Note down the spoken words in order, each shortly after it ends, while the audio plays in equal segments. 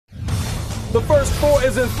The first 4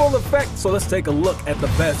 is in full effect, so let's take a look at the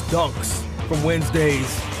best dunks from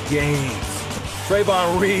Wednesday's games.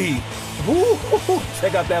 Trayvon Reed. Woo-hoo-hoo.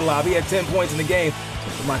 Check out that lob. He had 10 points in the game.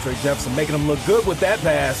 Demontre Jefferson making him look good with that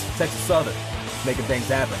pass. Texas Southern making things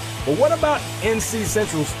happen. But what about NC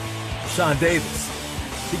Central's Sean Davis?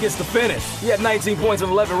 He gets the finish. He had 19 points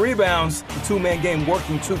and 11 rebounds. The two-man game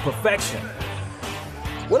working to perfection.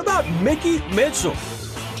 What about Mickey Mitchell?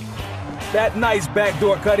 That nice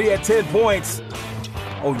backdoor cut. He had 10 points.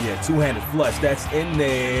 Oh yeah, two-handed flush. That's in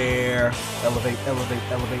there. Elevate, elevate,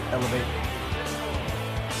 elevate, elevate.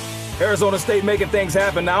 Arizona State making things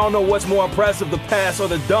happen. Now, I don't know what's more impressive, the pass or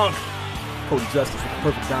the dunk. Cody Justice with the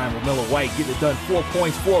perfect dime with Miller White getting it done. 4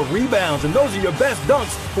 points, 4 rebounds. And those are your best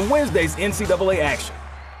dunks from Wednesday's NCAA action.